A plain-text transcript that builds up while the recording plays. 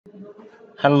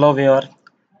Hello viewer,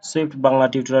 Swift Bangla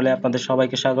টিউটোরিয়ালে আপনাদের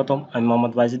সবাইকে স্বাগতম। আমি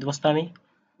মোহাম্মদ বাইজিদ বোস্তামি।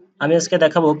 আমি আজকে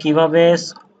দেখাবো কিভাবে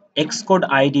এক্সকোড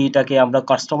আইডিটাকে আমরা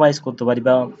কাস্টমাইজ করতে পারি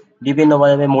বা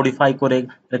বিভিন্নভাবে মডিফাই করে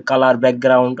কালার,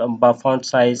 ব্যাকগ্রাউন্ড বা ফন্ট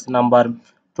সাইজ, নাম্বার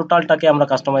টোটালটাকে আমরা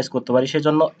কাস্টমাইজ করতে পারি।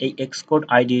 সেজন্য এই এক্সকোড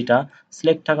আইডিটা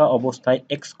সিলেক্ট থাকা অবস্থায়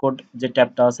এক্সকোড যে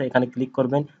ট্যাবটা আছে এখানে ক্লিক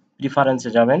করবেন,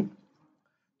 প্রিফারেন্সে যাবেন।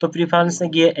 তো প্রিফারেন্সে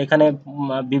গিয়ে এখানে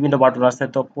বিভিন্ন বাটন আছে।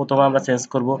 তো প্রথমে আমরা চেঞ্জ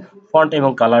করব ফন্ট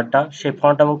এবং কালারটা। সেই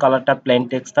ফন্ট এবং কালারটা প্লেন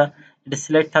টেক্সটটা এটা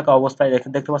সিলেক্ট থাকা অবস্থায়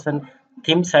দেখতে পাচ্ছেন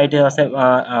থিম সাইডে আছে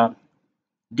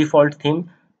ডিফল্ট থিম।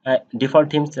 ডিফল্ট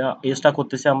থিম ইউজটা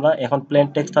করতেছি আমরা। এখন প্লেন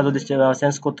টেক্সটটা যদি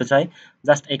চেঞ্জ করতে চাই,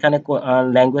 জাস্ট এখানে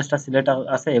ল্যাঙ্গুয়েজটা সিলেক্ট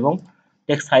আছে এবং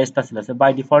টেক্সট সাইজটা সিলেক্ট আছে।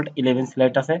 বাই ডিফল্ট 11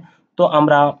 সিলেক্ট আছে। তো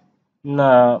আমরা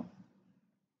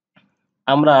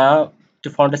আমরা একটু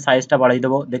ফন্টের সাইজটা বাড়িয়ে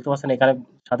দেবো। দেখতে পাচ্ছেন এখানে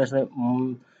সাথে সাথে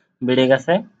বেড়ে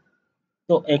গেছে।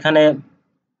 তো এখানে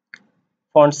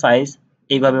ফন্ট সাইজ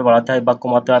এইভাবে বাড়াতে হয় বা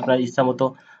কমাতে হয়, আপনার ইচ্ছা মতো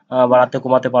বাড়াতে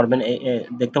কমাতে পারবেন।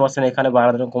 দেখতে পাচ্ছেন এখানে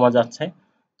বাড়ানো কমা যাচ্ছে।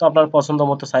 তো আপনার পছন্দ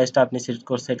মতো সাইজটা আপনি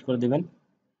সেট করে দিবেন।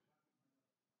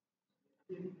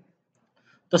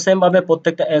 তো সেম ভাবে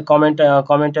প্রত্যেকটা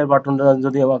কমেন্টের বাটন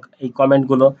যদি এই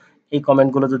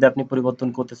কমেন্টগুলো যদি আপনি পরিবর্তন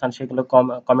করতে চান, সেগুলো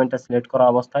কমেন্টটা সিলেক্ট করা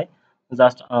অবস্থায়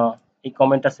জাস্ট এই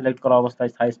কমেন্টটা সিলেক্ট করা অবস্থায়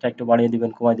সাইজটা একটু বাড়িয়ে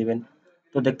দিবেন, কমায় দিবেন।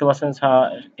 তো দেখতে পাচ্ছেন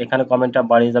এখানে কমেন্টটা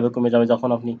বাড়িয়ে যাবে, কমে যাবে যখন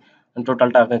আপনি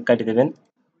টোটালটা কেটে দিবেন।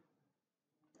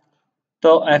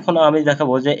 তো এখন আমি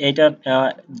দেখাবো যে এইটার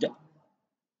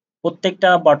প্রত্যেকটা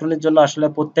বাটনের জন্য আসলে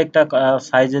প্রত্যেকটা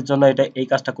সাইজের জন্য এই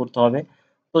কাজটা করতে হবে।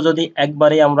 তো যদি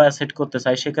একবারেই আমরা সেট করতে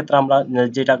চাই, সেক্ষেত্রে আমরা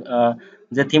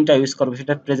যে থিমটা ইউজ করবো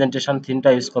সেটা প্রেজেন্টেশন থিমটা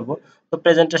ইউজ করব। তো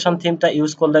প্রেজেন্টেশন থিমটা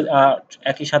ইউজ করলে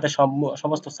একই সাথে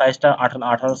সমস্ত সাইজটা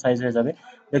 18 সাইজ হয়ে যাবে।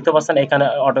 দেখতে পাচ্ছেন এখানে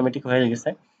অটোমেটিক হয়ে গেছে।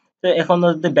 তো এখন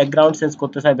যদি ব্যাকগ্রাউন্ড চেঞ্জ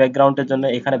করতে চাই, ব্যাকগ্রাউন্ডের জন্য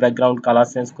এখানে ব্যাকগ্রাউন্ড কালার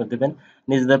চেঞ্জ করে দিবেন।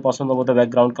 নিজেদের পছন্দ মতো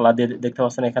ব্যাকগ্রাউন্ড কালার দিয়ে দেখতে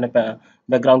পাচ্ছেন এখানে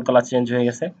ব্যাকগ্রাউন্ড কালার চেঞ্জ হয়ে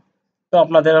গেছে। তো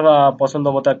আপনাদের পছন্দ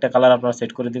মতো একটা কালার আপনারা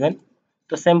সেট করে দিবেন।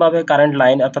 তো সেম ভাবে কারেন্ট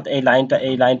লাইন, অর্থাৎ এই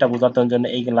লাইনটা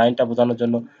বোঝানোর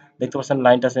জন্য দেখতে পাচ্ছেন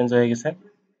লাইনটা চেঞ্জ হয়ে গেছে।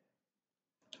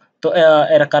 তো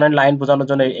এরা কারেন্ট লাইন বোঝানোর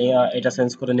জন্য এটা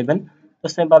চেঞ্জ করে নেবেন। তো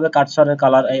সেম ভাবে কার্সরের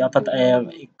কালার, অর্থাৎ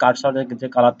কার্সরের যে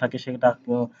কালার থাকে সেটা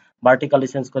ভার্টিক্যালি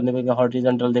চেঞ্জ করে নেবেন,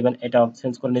 হরিজন্টাল দিবেন, এটা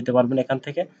চেঞ্জ করে নিতে পারবেন এখান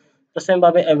থেকে। তো সেম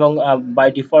ভাবে এবং বাই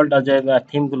ডিফল্ট যে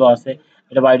থিম গুলো আছে,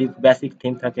 এটা বাই বেসিক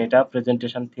থিম থাকে, এটা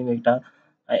প্রেজেন্টেশন থিম এটা।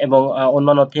 এবং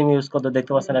অন্যান্য থিম ইউজ করতে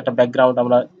দেখতে পাচ্ছেন একটা ব্যাকগ্রাউন্ড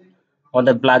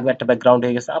আমাদের ব্ল্যাক একটা ব্যাকগ্রাউন্ড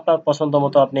হয়ে গেছে। আপনার পছন্দ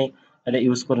মতো আপনি এটা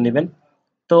ইউজ করে নেবেন।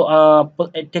 তো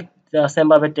ঠিক সেম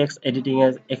ভাবে টেক্সট এডিটিং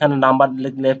এর এখানে নাম্বার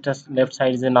লেফট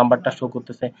সাইড যে নাম্বারটা শো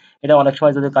করতেছে, এটা অনেক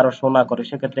সময় যদি কারো শো না করে,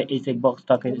 সেক্ষেত্রে এই চেক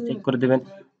বক্সটাকে চেক করে দিবেন,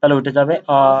 তাহলে উঠে যাবে।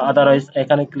 আদারওয়াইজ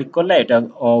এখানে ক্লিক করলে এটা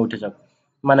উঠে যাবে,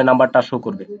 মানে নাম্বারটা শো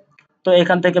করবে। তো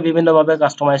এখান থেকে বিভিন্নভাবে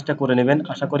কাস্টমাইজটা করে নেবেন।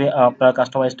 আশা করি আপনারা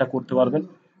কাস্টমাইজটা করতে পারবেন।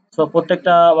 সো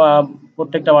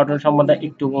প্রত্যেকটা বাটন সম্বন্ধে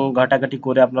একটু ঘাটাঘাটি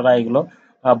করে আপনারা এগুলো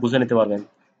বুঝে নিতে পারবেন।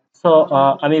 সো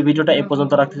আমি ভিডিওটা এই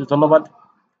পর্যন্ত রাখতেছি। ধন্যবাদ।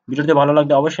 ভিডিওটি ভালো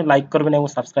লাগলে অবশ্যই লাইক করবেন এবং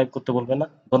সাবস্ক্রাইব করতে ভুলবেন না।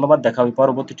 ধন্যবাদ। দেখা হবে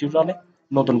পরবর্তী টিউটোরিয়ালে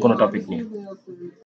নতুন কোনো টপিক নিয়ে।